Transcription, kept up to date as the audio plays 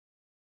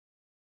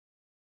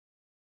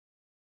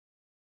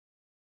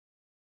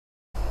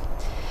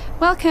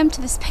Welcome to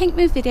this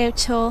Pinkmove video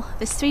tour of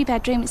this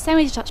 3-bedroom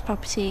semi-detached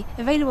property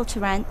available to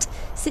rent,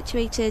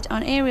 situated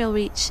on Ariel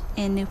Reach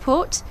in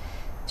Newport.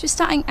 So we're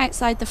starting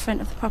outside the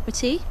front of the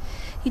property.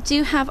 You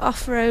do have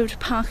off-road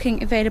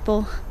parking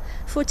available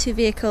for 2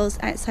 vehicles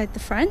outside the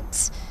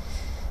front.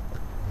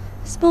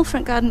 Small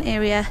front garden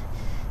area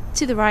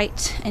to the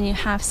right, and you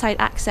have side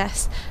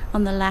access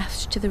on the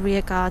left to the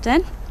rear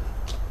garden.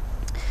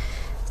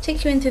 Let's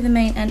take you in through the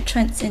main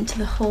entrance into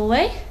the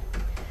hallway.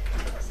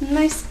 It's a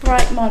nice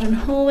bright modern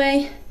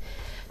hallway.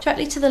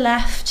 Directly to the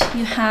left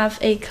you have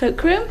a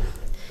cloakroom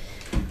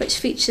which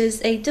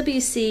features a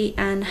WC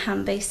and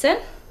hand basin.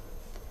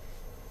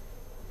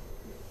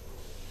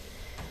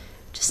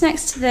 Just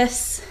next to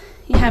this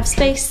you have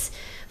space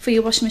for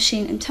your washing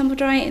machine and tumble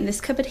dryer in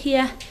this cupboard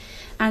here,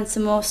 and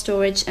some more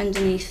storage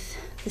underneath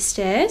the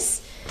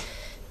stairs.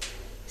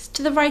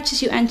 To the right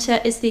as you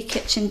enter is the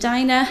kitchen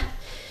diner.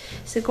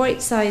 It's a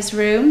great size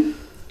room.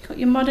 You've got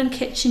your modern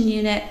kitchen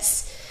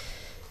units.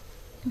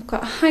 You've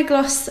got high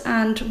gloss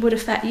and wood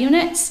effect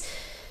units.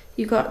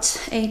 You've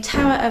got a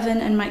tower oven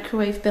and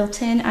microwave built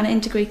in, and an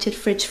integrated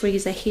fridge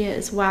freezer here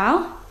as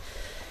well.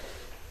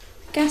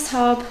 Gas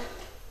hob.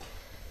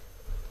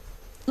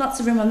 Lots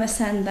of room on this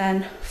end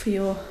then for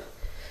your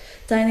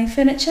dining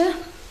furniture.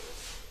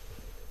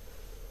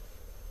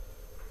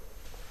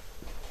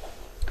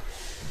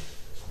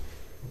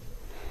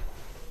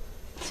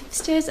 So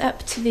stairs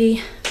up to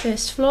the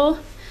first floor,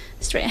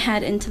 straight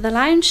ahead into the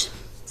lounge.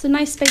 It's a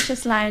nice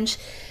spacious lounge.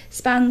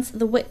 Spans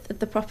the width of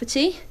the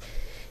property.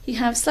 You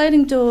have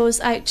sliding doors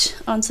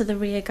out onto the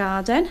rear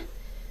garden.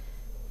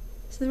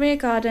 So the rear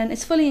garden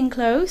is fully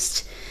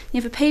enclosed.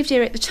 You have a paved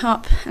area at the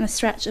top and a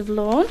stretch of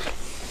lawn.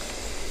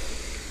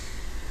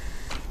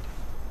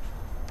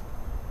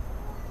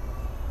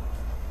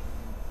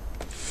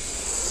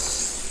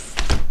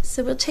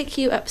 So we'll take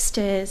you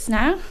upstairs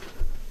now.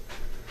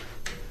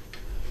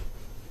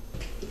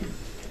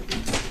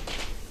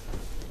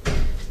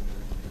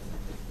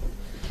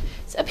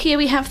 So up here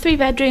we have 3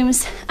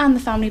 bedrooms and the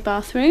family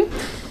bathroom.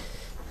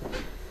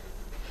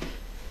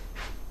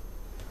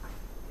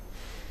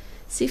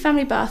 So your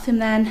family bathroom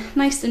then,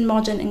 nice and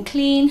modern and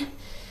clean.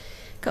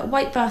 Got a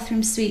white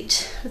bathroom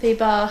suite with a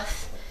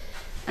bath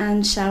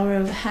and shower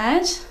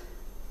overhead.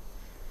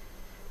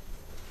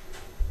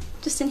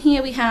 Just in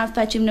here we have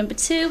bedroom number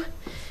 2.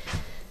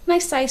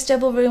 Nice sized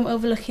double room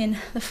overlooking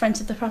the front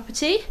of the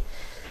property.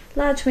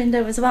 Large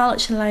window as well,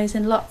 which allows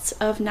in lots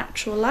of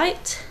natural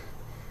light.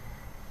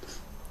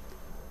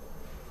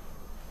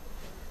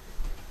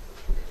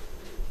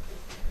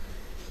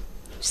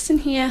 Just in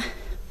here,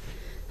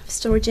 a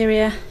storage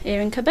area,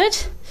 airing cupboard.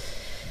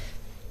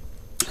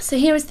 So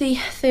here is the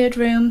 3rd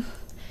room,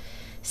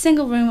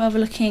 single room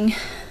overlooking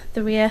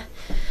the rear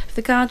of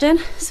the garden.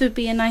 So it would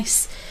be a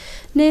nice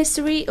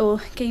nursery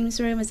or games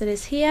room as it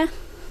is here.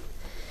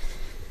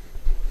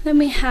 Then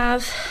we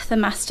have the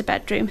master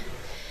bedroom.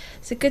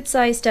 It's a good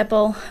sized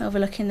double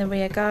overlooking the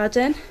rear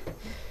garden.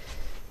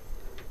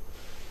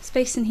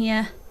 Space in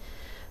here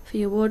for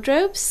your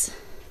wardrobes.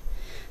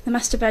 The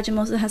master bedroom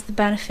also has the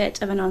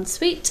benefit of an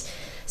ensuite.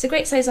 It's a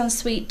great size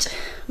ensuite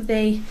with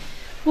a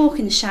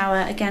walk-in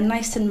shower, again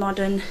nice and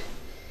modern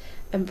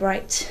and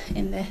bright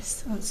in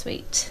this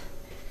ensuite.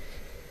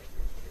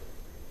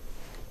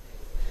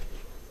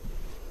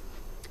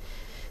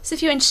 So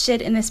if you're interested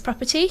in this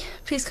property,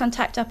 please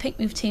contact our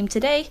Pinkmove team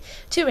today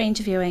to arrange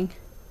a viewing.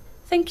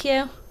 Thank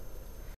you.